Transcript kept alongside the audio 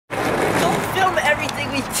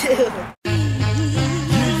Yeah.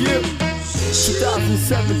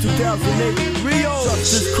 2007, 2008, Rio.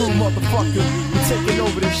 Justice Crew, motherfucker. We taking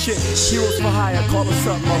over this shit. Heroes for hire, call us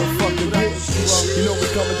up, motherfucker. Yeah. You know we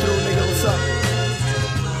coming through, nigga. What's up?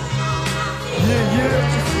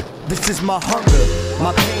 Yeah. This is my hunger,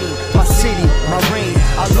 my pain, my city, my reign.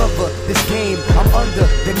 I love her, this game, I'm under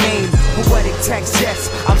the name. Poetic text, yes,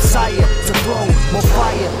 I'm sire to throne. More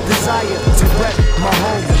fire, desire to rep my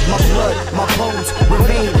home. My blood, my bones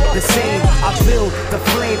remain the same. I build the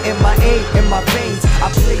flame in my aim, in my veins. I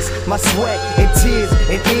place my sweat and tears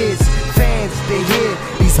and ears. Fans, they hear,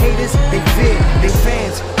 these haters, they fear. They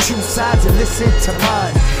fans, choose sides and listen to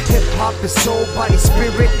mine. Hip-hop is soul, body,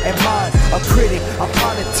 spirit, and mind. A critic, a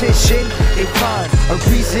politician, they find a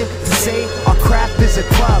reason to say our craft is a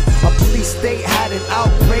crime. A police state had an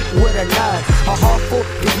outbreak with a line. How harmful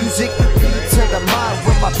the music be to the mind.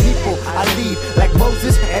 With my people, I lead like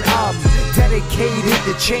Moses, and I'm dedicated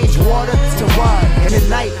to change water to wine. In the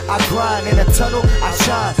night, I grind. In a tunnel, I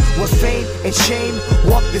shine. With fame and shame,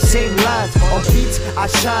 walk the same lines. On beats, I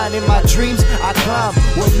shine. In my dreams, I climb.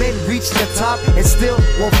 When men reach the top and still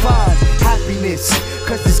won't find happiness,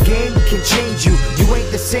 cause this game can change you. You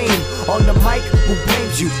ain't the same. On the mic, who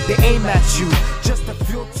blames you? They aim at you. Just a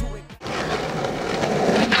fuel to it.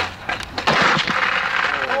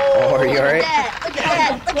 Oh, are you alright? Look at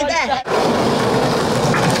that! Look at that!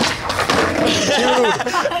 Dude,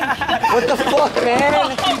 what the fuck,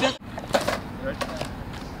 man?